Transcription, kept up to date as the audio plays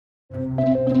So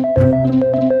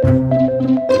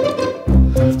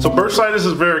bursitis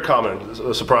is very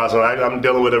common, surprisingly. I'm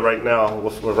dealing with it right now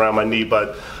around my knee,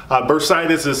 but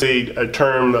bursitis is a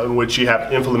term in which you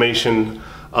have inflammation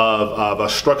of a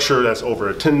structure that's over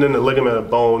a tendon, a ligament, a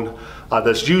bone,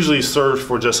 that's usually served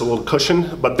for just a little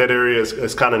cushion, but that area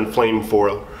is kind of inflamed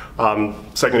for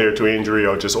secondary to injury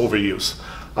or just overuse.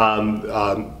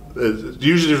 It's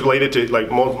usually related to,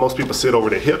 like most people sit over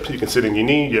the hip. You can sit in your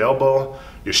knee, your elbow,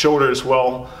 your shoulder as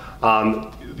well.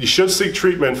 You should seek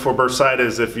treatment for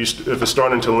bursitis if it's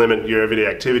starting to limit your everyday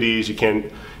activities. You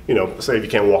can't, say if you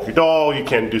can't walk your dog, you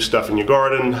can't do stuff in your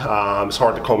garden, it's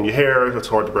hard to comb your hair, it's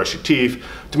hard to brush your teeth.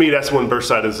 To me, that's when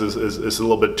bursitis is a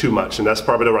little bit too much, and that's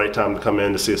probably the right time to come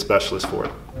in to see a specialist for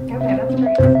it. Okay, that's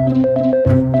great.